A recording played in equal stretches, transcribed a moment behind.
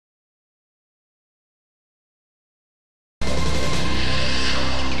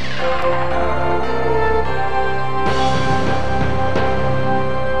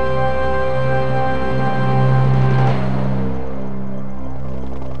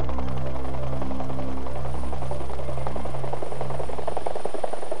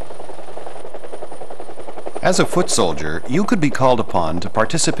As a foot soldier, you could be called upon to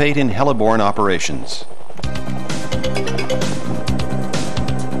participate in heliborne operations.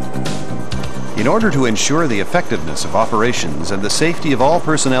 In order to ensure the effectiveness of operations and the safety of all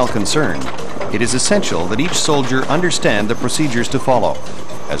personnel concerned, it is essential that each soldier understand the procedures to follow,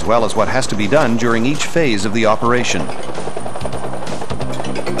 as well as what has to be done during each phase of the operation.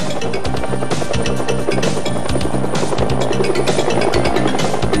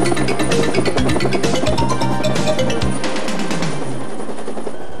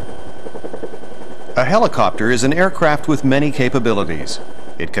 A helicopter is an aircraft with many capabilities.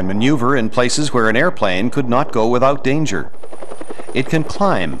 It can maneuver in places where an airplane could not go without danger. It can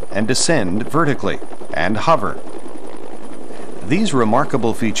climb and descend vertically and hover. These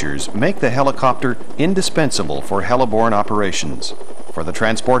remarkable features make the helicopter indispensable for heliborne operations, for the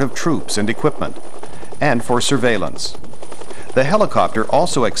transport of troops and equipment, and for surveillance. The helicopter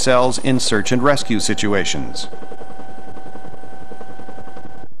also excels in search and rescue situations.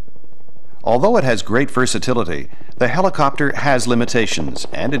 Although it has great versatility, the helicopter has limitations,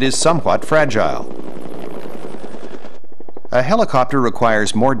 and it is somewhat fragile. A helicopter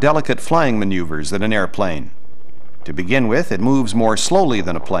requires more delicate flying maneuvers than an airplane. To begin with, it moves more slowly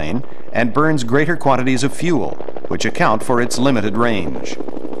than a plane and burns greater quantities of fuel, which account for its limited range.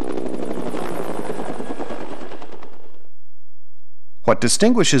 What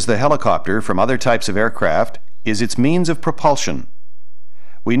distinguishes the helicopter from other types of aircraft is its means of propulsion.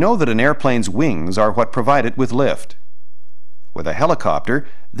 We know that an airplane's wings are what provide it with lift. With a helicopter,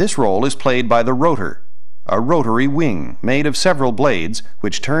 this role is played by the rotor, a rotary wing made of several blades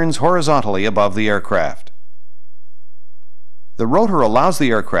which turns horizontally above the aircraft. The rotor allows the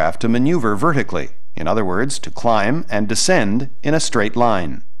aircraft to maneuver vertically, in other words, to climb and descend in a straight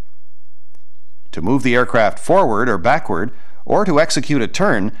line. To move the aircraft forward or backward, or to execute a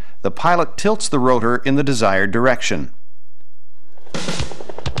turn, the pilot tilts the rotor in the desired direction.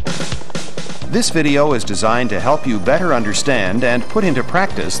 This video is designed to help you better understand and put into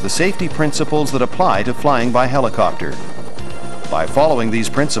practice the safety principles that apply to flying by helicopter. By following these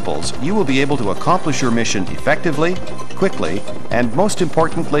principles, you will be able to accomplish your mission effectively, quickly, and most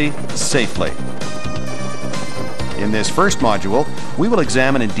importantly, safely. In this first module, we will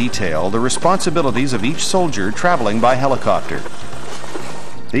examine in detail the responsibilities of each soldier traveling by helicopter.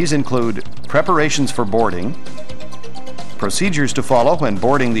 These include preparations for boarding, procedures to follow when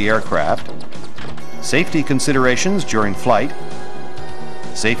boarding the aircraft, safety considerations during flight,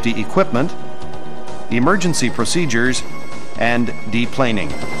 safety equipment, emergency procedures, and deplaning.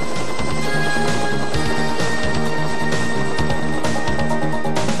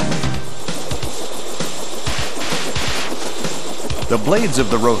 The blades of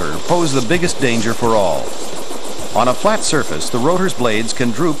the rotor pose the biggest danger for all. On a flat surface, the rotor's blades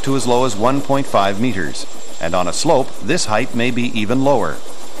can droop to as low as 1.5 meters, and on a slope, this height may be even lower.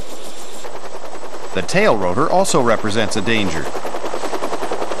 The tail rotor also represents a danger.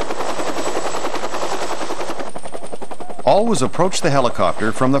 Always approach the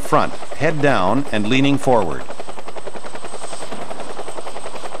helicopter from the front, head down and leaning forward.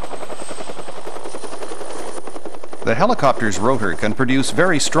 The helicopter's rotor can produce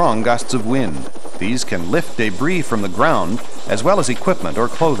very strong gusts of wind. These can lift debris from the ground as well as equipment or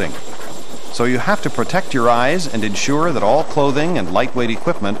clothing. So you have to protect your eyes and ensure that all clothing and lightweight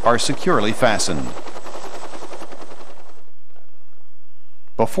equipment are securely fastened.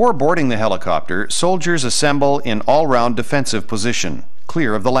 Before boarding the helicopter, soldiers assemble in all-round defensive position,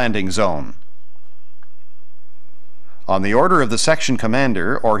 clear of the landing zone. On the order of the section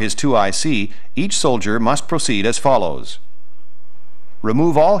commander or his 2IC, each soldier must proceed as follows.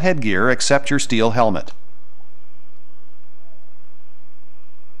 Remove all headgear except your steel helmet.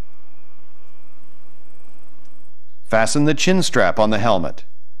 Fasten the chin strap on the helmet.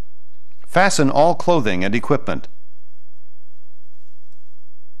 Fasten all clothing and equipment.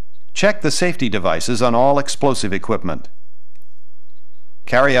 Check the safety devices on all explosive equipment.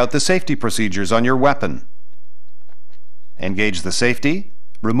 Carry out the safety procedures on your weapon. Engage the safety,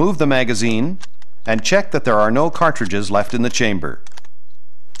 remove the magazine, and check that there are no cartridges left in the chamber.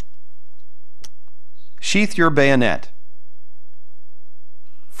 Sheath your bayonet.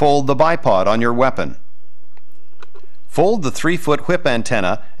 Fold the bipod on your weapon. Fold the 3-foot whip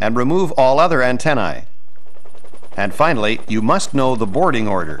antenna and remove all other antennae. And finally, you must know the boarding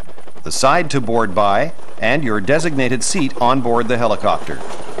order, the side to board by, and your designated seat on board the helicopter.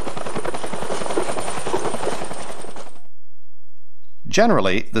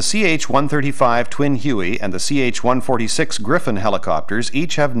 Generally, the CH-135 Twin Huey and the CH-146 Griffin helicopters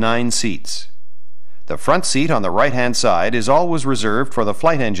each have 9 seats. The front seat on the right-hand side is always reserved for the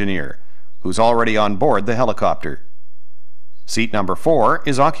flight engineer, who's already on board the helicopter. Seat number 4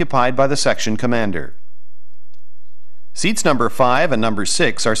 is occupied by the section commander. Seats number 5 and number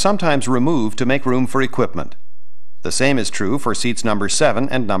 6 are sometimes removed to make room for equipment. The same is true for seats number 7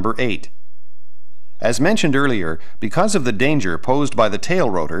 and number 8. As mentioned earlier, because of the danger posed by the tail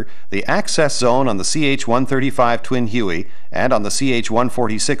rotor, the access zone on the CH-135 Twin Huey and on the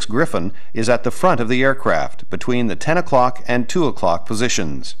CH-146 Griffon is at the front of the aircraft, between the 10 o'clock and 2 o'clock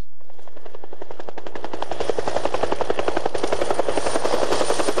positions.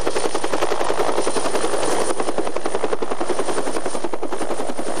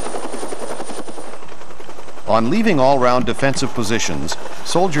 On leaving all-round defensive positions,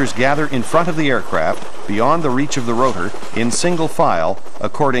 soldiers gather in front of the aircraft, beyond the reach of the rotor, in single file,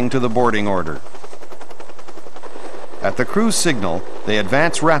 according to the boarding order. At the crew's signal, they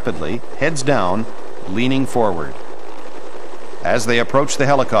advance rapidly, heads down, leaning forward. As they approach the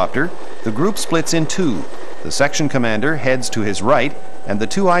helicopter, the group splits in two. The section commander heads to his right, and the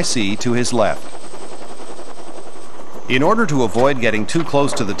 2IC to his left. In order to avoid getting too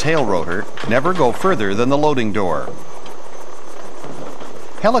close to the tail rotor, never go further than the loading door.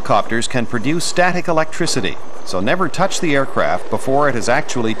 Helicopters can produce static electricity, so never touch the aircraft before it has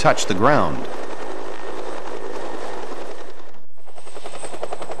actually touched the ground.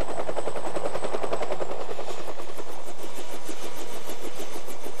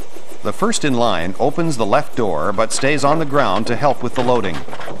 The first in line opens the left door but stays on the ground to help with the loading.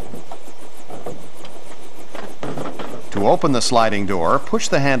 To open the sliding door, push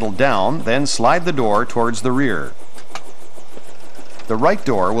the handle down, then slide the door towards the rear. The right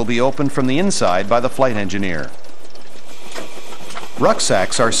door will be opened from the inside by the flight engineer.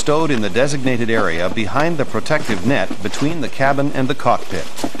 Rucksacks are stowed in the designated area behind the protective net between the cabin and the cockpit.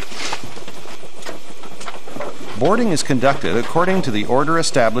 Boarding is conducted according to the order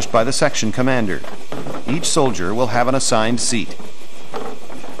established by the section commander. Each soldier will have an assigned seat.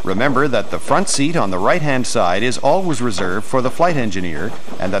 Remember that the front seat on the right-hand side is always reserved for the flight engineer,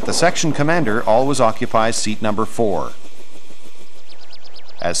 and that the section commander always occupies seat number 4.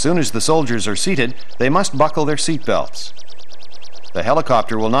 As soon as the soldiers are seated, they must buckle their seat belts. The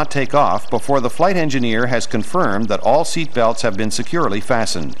helicopter will not take off before the flight engineer has confirmed that all seat belts have been securely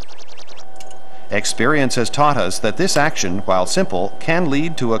fastened. Experience has taught us that this action, while simple, can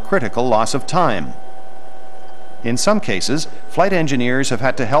lead to a critical loss of time. In some cases, flight engineers have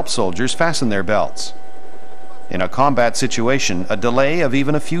had to help soldiers fasten their belts. In a combat situation, a delay of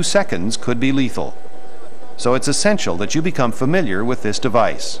even a few seconds could be lethal. So it's essential that you become familiar with this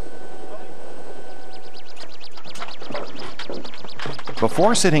device.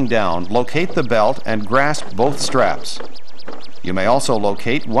 Before sitting down, locate the belt and grasp both straps. You may also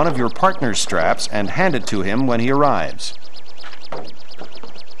locate one of your partner's straps and hand it to him when he arrives.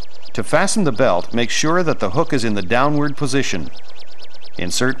 To fasten the belt, make sure that the hook is in the downward position.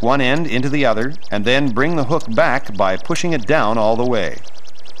 Insert one end into the other, and then bring the hook back by pushing it down all the way.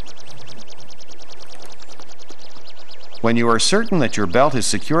 When you are certain that your belt is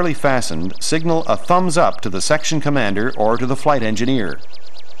securely fastened, signal a thumbs up to the section commander or to the flight engineer.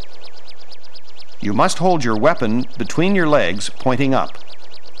 You must hold your weapon between your legs, pointing up.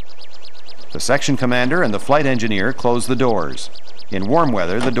 The section commander and the flight engineer close the doors. In warm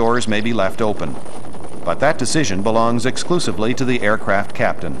weather, the doors may be left open, but that decision belongs exclusively to the aircraft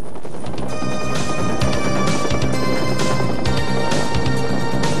captain.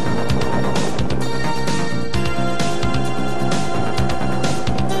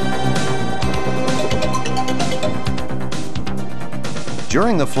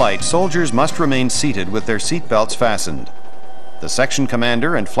 During the flight, soldiers must remain seated with their seat belts fastened. The section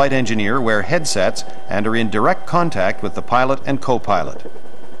commander and flight engineer wear headsets and are in direct contact with the pilot and co-pilot.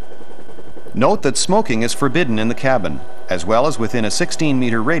 Note that smoking is forbidden in the cabin, as well as within a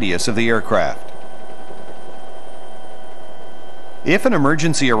 16-meter radius of the aircraft. If an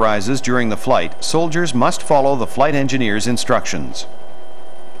emergency arises during the flight, soldiers must follow the flight engineer's instructions.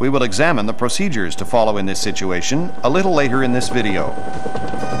 We will examine the procedures to follow in this situation a little later in this video.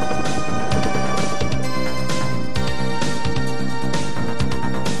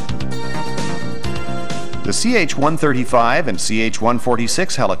 The CH-135 and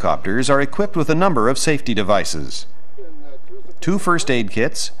CH-146 helicopters are equipped with a number of safety devices. 2 first aid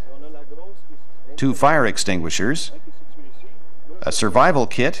kits, 2 fire extinguishers, a survival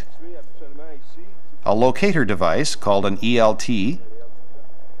kit, a locator device called an ELT,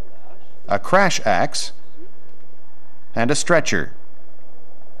 a crash axe, and a stretcher.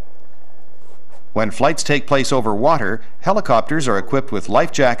 When flights take place over water, helicopters are equipped with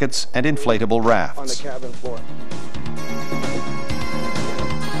life jackets and inflatable rafts. On the cabin floor.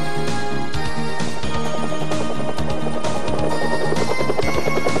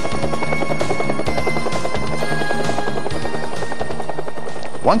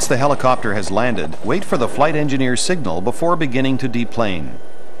 Once the helicopter has landed, wait for the flight engineer's signal before beginning to deplane.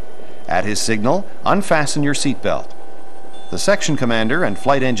 At his signal, unfasten your seatbelt. The section commander and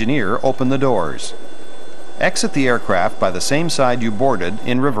flight engineer open the doors. Exit the aircraft by the same side you boarded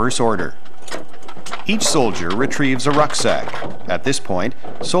in reverse order. Each soldier retrieves a rucksack. At this point,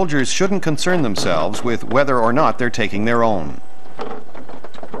 soldiers shouldn't concern themselves with whether or not they're taking their own.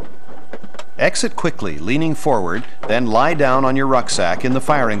 Exit quickly, leaning forward, then lie down on your rucksack in the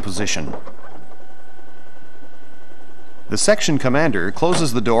firing position. The section commander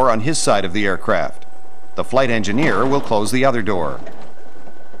closes the door on his side of the aircraft. The flight engineer will close the other door.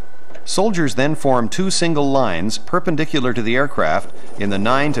 Soldiers then form two single lines perpendicular to the aircraft in the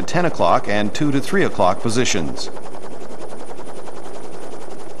 9 to 10 o'clock and 2 to 3 o'clock positions.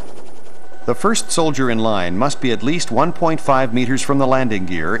 The first soldier in line must be at least 1.5 meters from the landing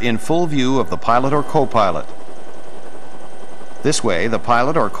gear in full view of the pilot or co-pilot. This way, the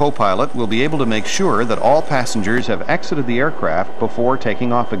pilot or co-pilot will be able to make sure that all passengers have exited the aircraft before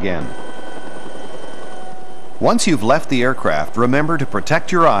taking off again. Once you've left the aircraft, remember to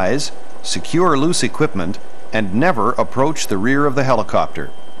protect your eyes, secure loose equipment, and never approach the rear of the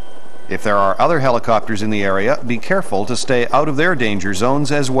helicopter. If there are other helicopters in the area, be careful to stay out of their danger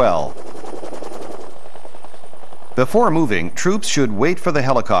zones as well. Before moving, troops should wait for the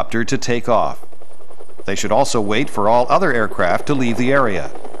helicopter to take off. They should also wait for all other aircraft to leave the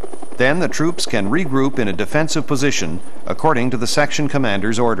area. Then the troops can regroup in a defensive position according to the section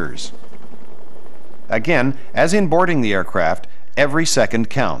commander's orders. Again, as in boarding the aircraft, every second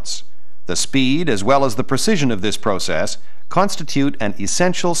counts. The speed as well as the precision of this process constitute an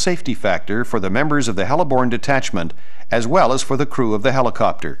essential safety factor for the members of the heliborne detachment as well as for the crew of the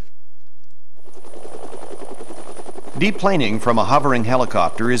helicopter. Deplaning from a hovering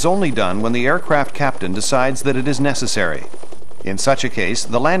helicopter is only done when the aircraft captain decides that it is necessary. In such a case,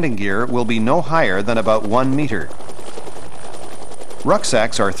 the landing gear will be no higher than about 1 meter.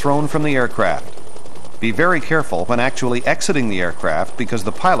 Rucksacks are thrown from the aircraft. Be very careful when actually exiting the aircraft because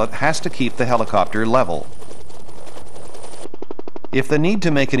the pilot has to keep the helicopter level. If the need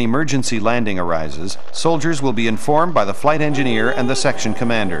to make an emergency landing arises, soldiers will be informed by the flight engineer and the section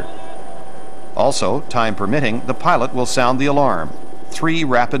commander. Also, time permitting, the pilot will sound the alarm. 3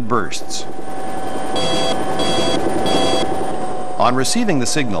 rapid bursts. On receiving the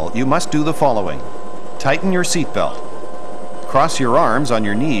signal, you must do the following. Tighten your seatbelt. Cross your arms on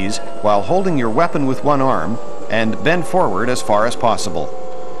your knees while holding your weapon with one arm and bend forward as far as possible.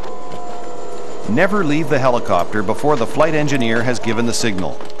 Never leave the helicopter before the flight engineer has given the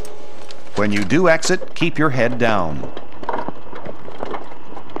signal. When you do exit, keep your head down.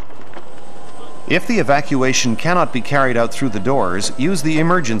 If the evacuation cannot be carried out through the doors, use the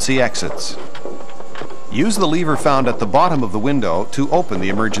emergency exits. Use the lever found at the bottom of the window to open the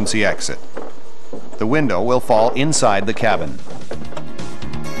emergency exit. The window will fall inside the cabin.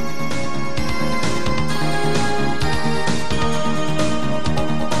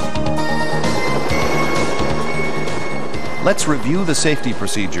 Let's review the safety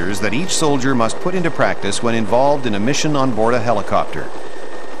procedures that each soldier must put into practice when involved in a mission on board a helicopter.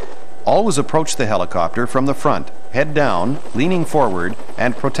 Always approach the helicopter from the front, head down, leaning forward,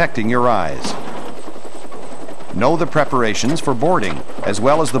 and protecting your eyes. Know the preparations for boarding, as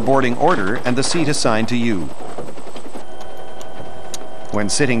well as the boarding order and the seat assigned to you. When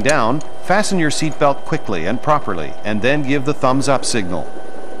sitting down, fasten your seatbelt quickly and properly, and then give the thumbs up signal.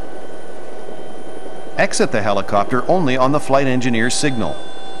 Exit the helicopter only on the flight engineer's signal.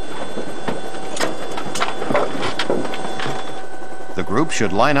 The group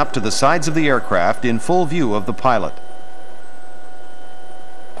should line up to the sides of the aircraft in full view of the pilot.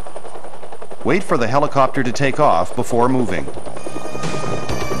 Wait for the helicopter to take off before moving.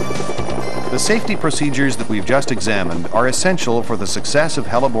 The safety procedures that we've just examined are essential for the success of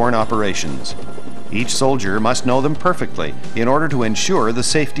heliborne operations. Each soldier must know them perfectly in order to ensure the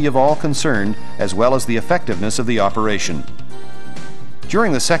safety of all concerned as well as the effectiveness of the operation.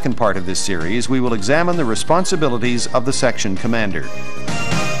 During the second part of this series, we will examine the responsibilities of the section commander.